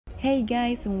Hey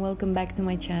guys, and welcome back to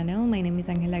my channel. My name is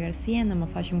Angela Garcia and I'm a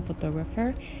fashion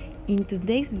photographer. In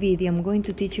today's video I'm going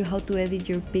to teach you how to edit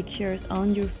your pictures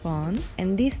on your phone,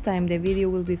 and this time the video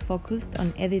will be focused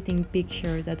on editing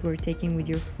pictures that we're taking with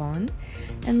your phone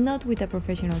and not with a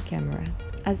professional camera.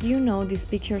 As you know, these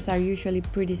pictures are usually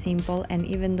pretty simple, and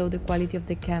even though the quality of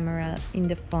the camera in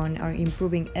the phone are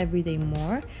improving every day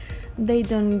more, they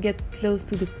don't get close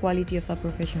to the quality of a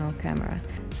professional camera.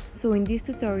 So in this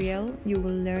tutorial, you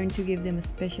will learn to give them a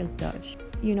special touch.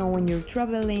 You know, when you're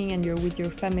traveling and you're with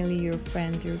your family, your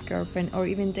friends, your girlfriend, or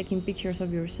even taking pictures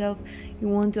of yourself, you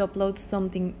want to upload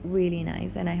something really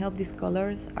nice, and I hope these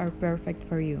colors are perfect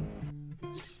for you.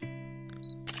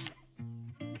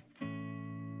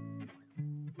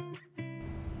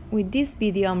 With this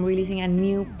video, I'm releasing a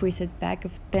new preset pack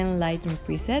of 10 Lightroom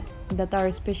presets that are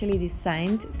specially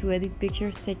designed to edit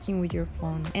pictures taken with your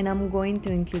phone, and I'm going to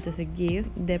include as a gift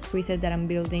the preset that I'm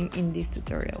building in this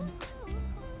tutorial.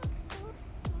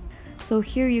 So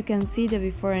here you can see the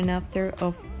before and after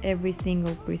of every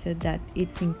single preset that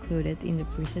it's included in the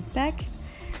preset pack.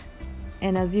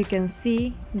 And as you can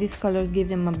see, these colors give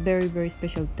them a very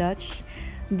special touch.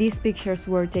 These pictures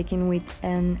were taken with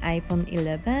an iPhone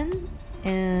 11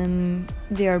 and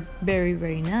they are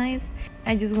very nice.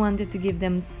 I just wanted to give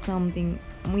them something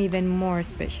even more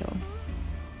special.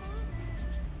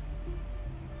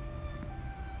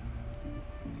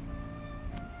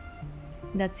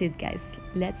 That's it guys,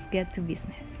 let's get to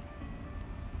business.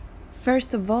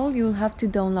 First of all, you'll have to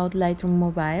download Lightroom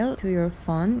Mobile to your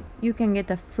phone. You can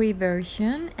get a free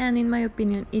version, and in my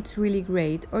opinion it's really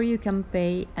great, or you can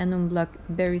pay and unblock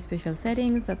very special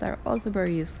settings that are also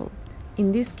very useful.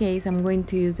 In this case, I'm going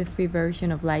to use the free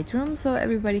version of Lightroom so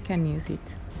everybody can use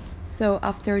it. So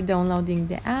after downloading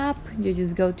the app, you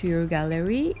just go to your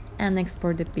gallery and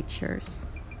export the pictures.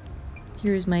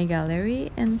 Here's my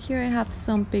gallery, and here I have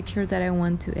some pictures that I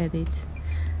want to edit.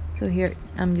 So here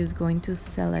I'm just going to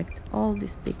select all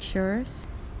these pictures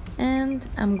and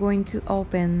I'm going to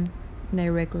open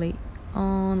directly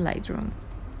on Lightroom.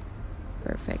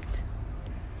 Perfect.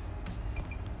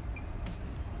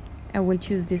 I will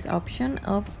choose this option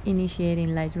of initiating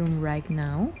Lightroom right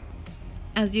now.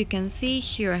 As you can see,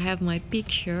 here I have my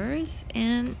pictures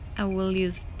and I will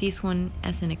use this one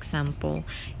as an example.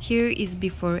 Here is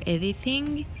before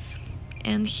editing,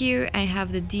 and here I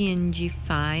have the DNG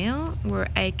file where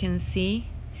I can see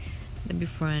the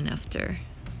before and after.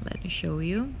 Let me show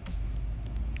you.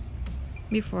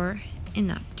 Before and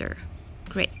after.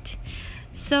 Great.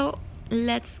 So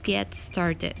let's get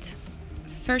started.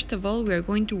 First of all, we are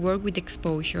going to work with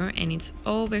exposure, and it's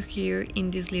over here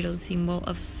in this little symbol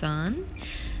of sun.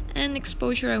 And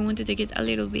exposure, I want to take it a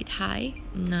little bit high,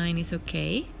 9 is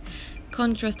okay.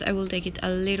 Contrast, I will take it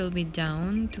a little bit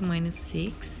down to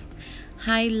 -6.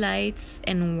 Highlights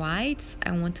and whites,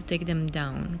 I want to take them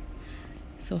down.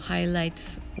 So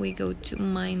highlights, we go to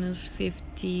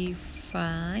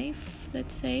 -55,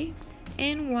 let's say.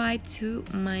 And white to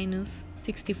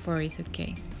 -64 is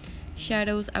okay.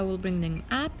 Shadows, I will bring them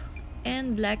up,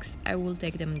 and blacks, I will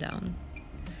take them down.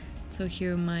 So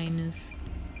here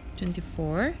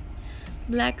 -24,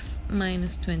 blacks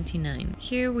 -29.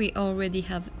 Here we already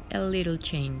have a little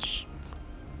change.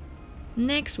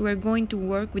 Next, we're going to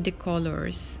work with the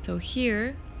colors. So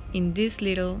here in this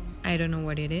little, I don't know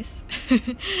what it is,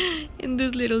 in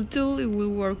this little tool, it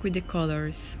will work with the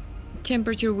colors.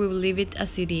 Temperature, we will leave it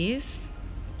as it is,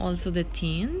 also the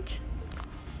tint.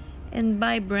 And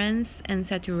vibrance and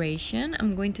saturation,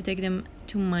 I'm going to take them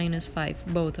to -5,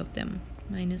 both of them.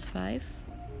 -5,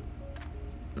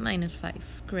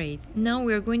 -5, great. Now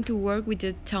we're going to work with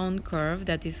the tone curve,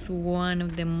 that is one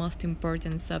of the most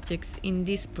important subjects in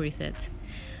this preset.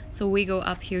 So we go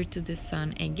up here to the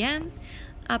sun again.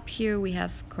 Up here we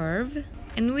have curve,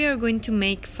 and we are going to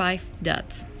make 5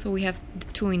 dots. So we have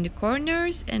 2 in the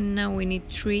corners, and now we need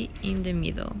 3 in the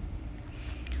middle.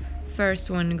 First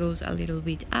one goes a little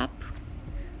bit up,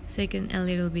 second a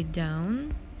little bit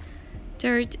down,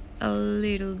 third a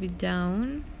little bit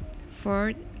down,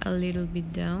 fourth a little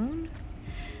bit down,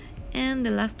 and the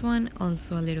last one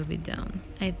also a little bit down.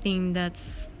 I think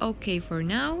that's okay for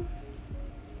now.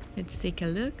 Let's take a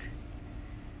look.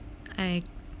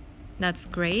 That's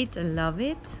great, I love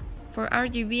it. For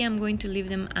RGB, I'm going to leave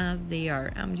them as they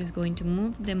are. I'm just going to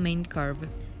move the main curve.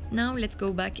 Now let's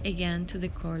go back again to the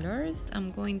colors. I'm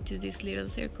going to this little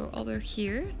circle over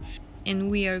here, and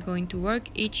we are going to work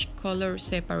each color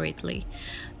separately.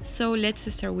 So let's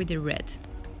start with the red.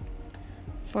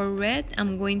 For red,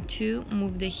 I'm going to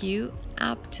move the hue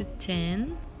up to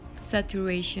 10,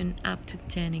 saturation up to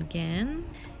 10 again,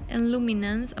 and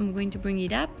luminance, I'm going to bring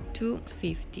it up to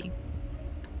 50.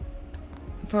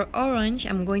 For orange,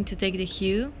 I'm going to take the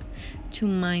hue to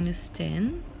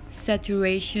 -10,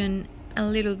 saturation a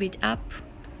little bit up,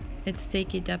 let's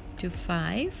take it up to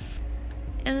 5,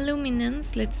 and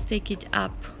luminance, let's take it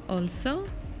up also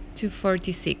to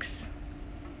 46.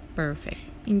 Perfect.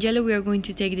 In yellow, we are going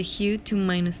to take the hue to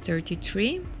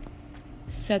 -33,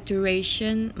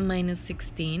 saturation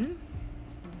 -16,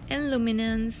 and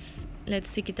luminance,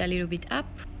 let's take it a little bit up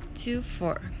to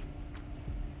 4.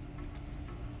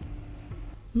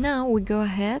 Now we go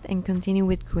ahead and continue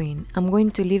with green. I'm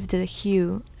going to leave the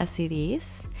hue as it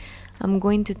is. I'm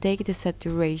going to take the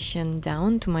saturation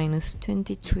down to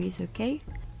 -23 is okay.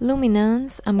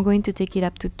 Luminance, I'm going to take it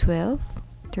up to 12.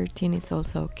 13 is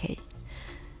also okay.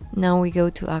 Now we go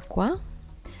to aqua.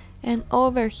 And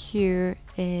over here,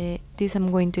 this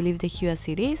I'm going to leave the hue as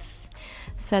it is.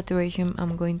 Saturation,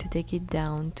 I'm going to take it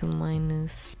down to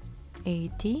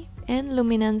 -80. And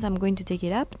luminance, I'm going to take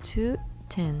it up to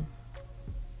 10.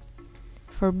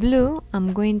 For blue,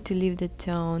 I'm going to leave the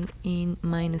tone in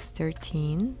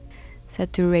 -13,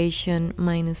 saturation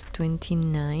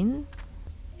 -29,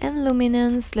 and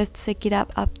luminance, let's take it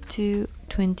up to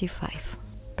 25.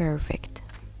 Perfect.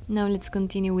 Now let's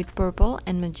continue with purple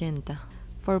and magenta.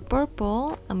 For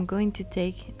purple, I'm going to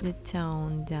take the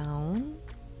tone down,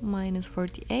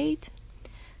 -48,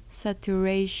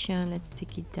 saturation, let's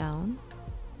take it down.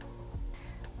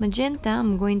 Magenta,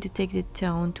 I'm going to take the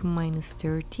tone to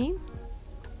 -30.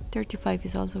 35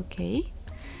 is also okay.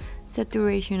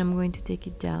 Saturation, I'm going to take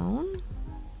it down.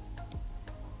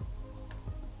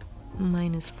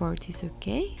 -40 is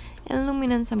okay. And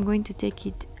luminance, I'm going to take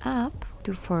it up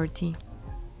to 40.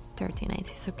 39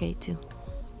 is okay too.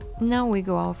 Now we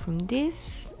go out from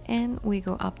this and we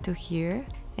go up to here.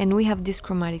 And we have these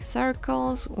chromatic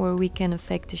circles where we can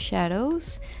affect the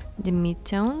shadows, the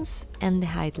midtones, and the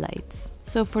highlights.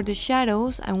 So for the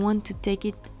shadows, I want to take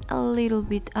it a little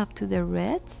bit up to the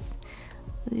reds.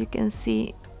 As you can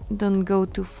see, don't go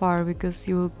too far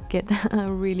because you will get a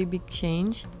really big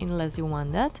change unless you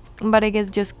want that. But I guess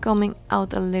just coming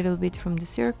out a little bit from the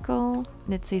circle,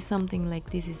 let's say something like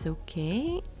this is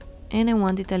okay. And I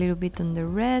want it a little bit on the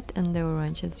red and the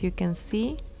orange. As you can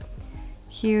see,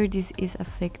 here this is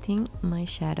affecting my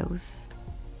shadows.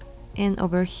 And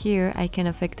over here I can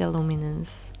affect the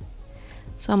luminance.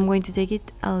 So I'm going to take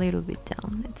it a little bit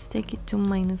down. Let's take it to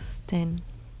 -10.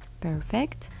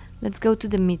 Perfect. Let's go to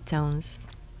the midtones.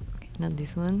 Okay, not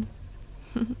this one.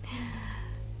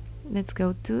 Let's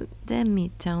go to the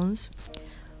midtones.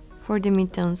 For the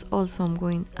midtones also I'm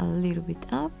going a little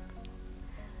bit up.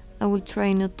 I will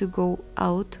try not to go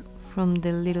out from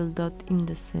the little dot in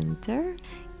the center.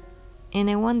 And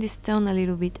I want this tone a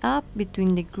little bit up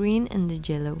between the green and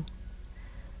the yellow.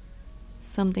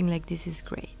 Something like this is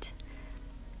great.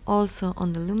 Also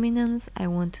on the luminance, I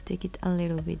want to take it a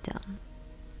little bit down.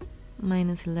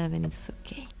 -11 is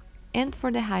okay. And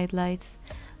for the highlights,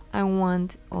 I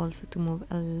want also to move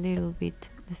a little bit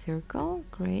the circle.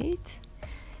 Great.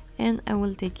 And I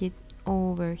will take it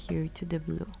over here to the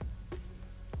blue.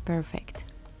 Perfect.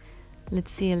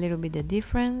 Let's see a little bit the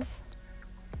difference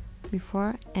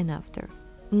before and after.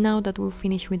 Now that we've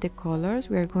finished with the colors,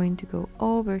 we are going to go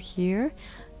over here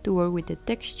to work with the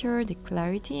texture, the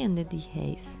clarity, and the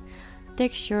dehaze.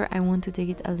 Texture, I want to take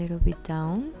it a little bit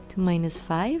down to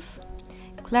 -5.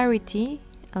 Clarity,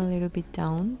 a little bit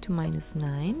down to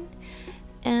 -9.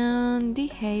 And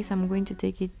dehaze, I'm going to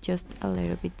take it just a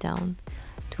little bit down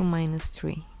to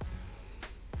 -3.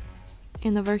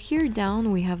 And over here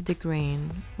down we have the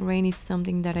grain. Grain is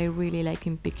something that I really like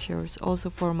in pictures, also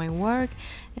for my work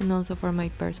and also for my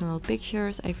personal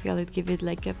pictures. I feel it gives it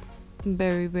like a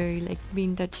very like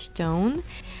vintage tone.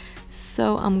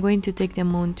 So I'm going to take the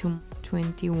amount to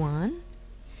 21,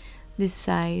 the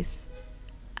size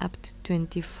up to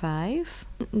 25,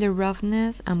 the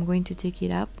roughness I'm going to take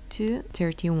it up to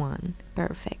 31.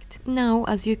 Perfect. Now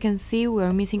as you can see, we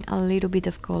are missing a little bit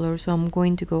of color, so I'm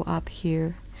going to go up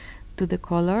here to the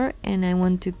color and I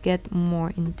want to get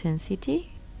more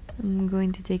intensity. I'm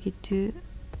going to take it to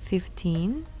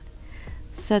 15.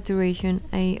 Saturation,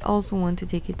 I also want to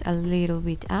take it a little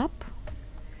bit up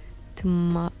to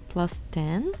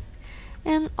 +10.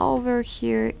 And over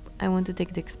here I want to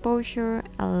take the exposure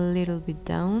a little bit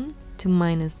down to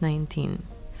 -19.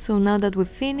 So now that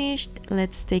we've finished,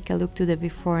 let's take a look to the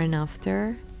before and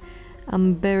after.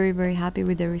 I'm very happy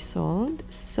with the result.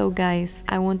 So guys,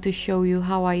 I want to show you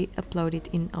how I upload it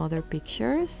in other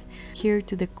pictures. Here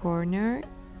to the corner,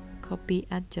 copy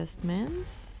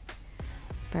adjustments.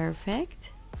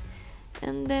 Perfect.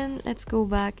 And then let's go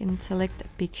back and select a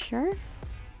picture.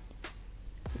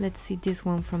 Let's see this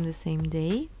one from the same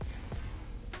day.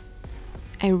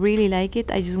 I really like it.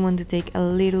 I just want to take a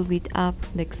little bit up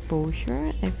the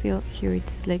exposure. I feel here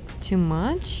it's like too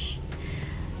much.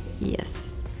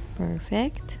 Yes,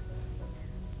 perfect.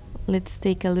 Let's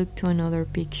take a look to another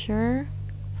picture.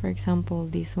 For example,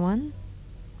 this one.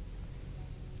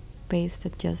 Paste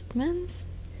adjustments.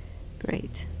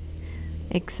 Great.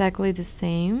 Exactly the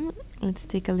same. Let's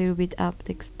take a little bit up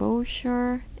the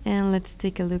exposure and let's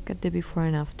take a look at the before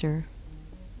and after.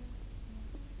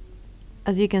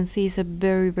 As you can see, it's a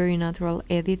very natural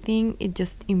editing. It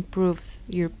just improves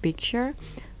your picture.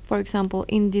 For example,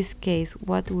 in this case,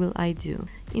 what will I do?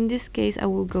 In this case, I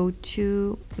will go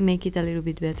to make it a little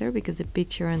bit better because the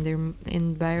picture and the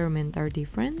environment are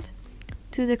different.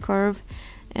 To the curve,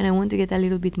 and I want to get a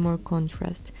little bit more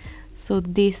contrast. So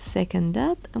this second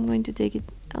dot, I'm going to take it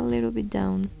a little bit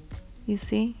down. You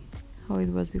see how it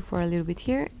was before, a little bit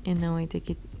here, and now I take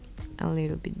it a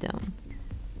little bit down.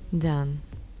 Done.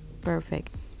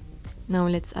 Perfect. Now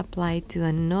let's apply to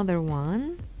another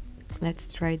one.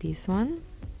 Let's try this one.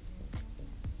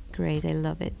 Great, I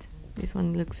love it. This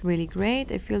one looks really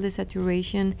great. I feel the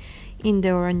saturation in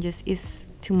the oranges is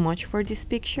too much for this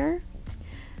picture.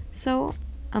 So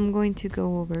I'm going to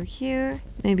go over here,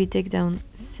 maybe take down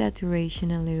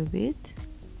saturation a little bit.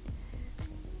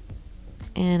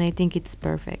 And I think it's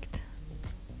perfect.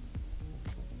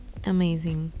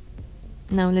 Amazing.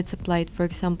 Now let's apply it, for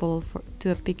example,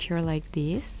 to a picture like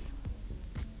this.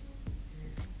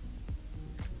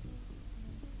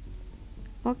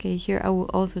 Okay, here I will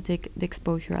also take the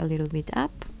exposure a little bit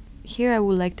up. Here I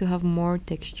would like to have more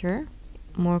texture,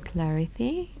 more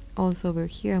clarity. Also over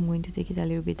here I'm going to take it a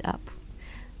little bit up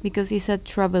because it's a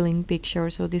traveling picture,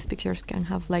 so these pictures can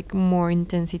have like more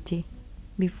intensity.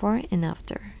 Before and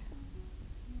after.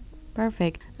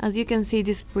 Perfect. As you can see,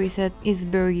 this preset is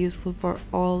very useful for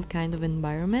all kind of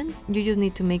environments. You just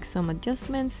need to make some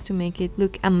adjustments to make it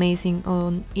look amazing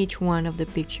on each one of the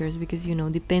pictures, because you know,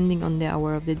 depending on the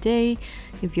hour of the day,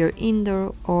 if you're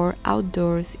indoor or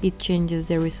outdoors, it changes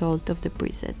the result of the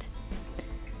preset.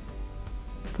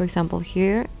 For example,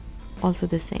 here also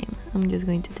the same. I'm just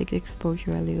going to take the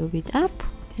exposure a little bit up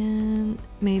and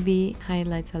maybe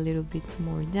highlights a little bit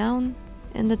more down,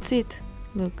 and that's it.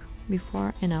 Look,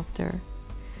 before and after,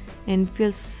 and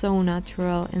feels so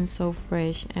natural and so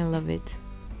fresh. I love it.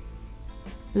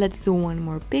 Let's do one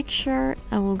more picture.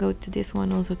 I will go to this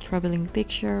one, also traveling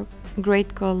picture.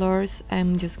 Great colors.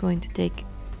 I'm just going to take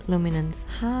luminance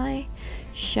high,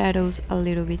 shadows a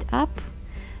little bit up,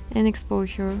 and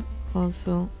exposure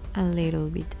also a little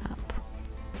bit up.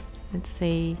 Let's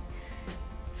say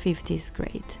 50 is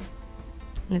great.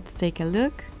 Let's take a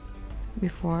look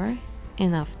before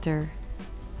and after.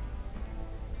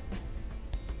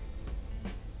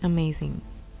 Amazing.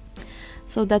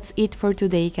 So that's it for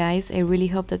today, guys. I really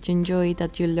hope that you enjoyed,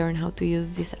 that you learn how to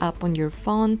use this app on your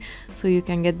phone so you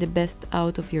can get the best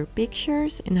out of your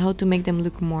pictures and how to make them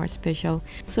look more special.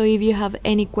 So if you have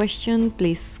any question,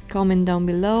 please comment down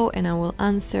below and I will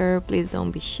answer. Please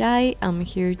don't be shy. I'm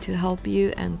here to help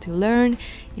you and to learn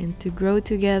and to grow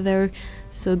together.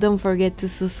 So don't forget to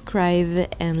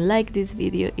subscribe and like this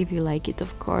video if you like it,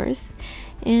 of course.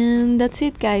 And that's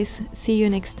it, guys. See you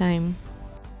next time.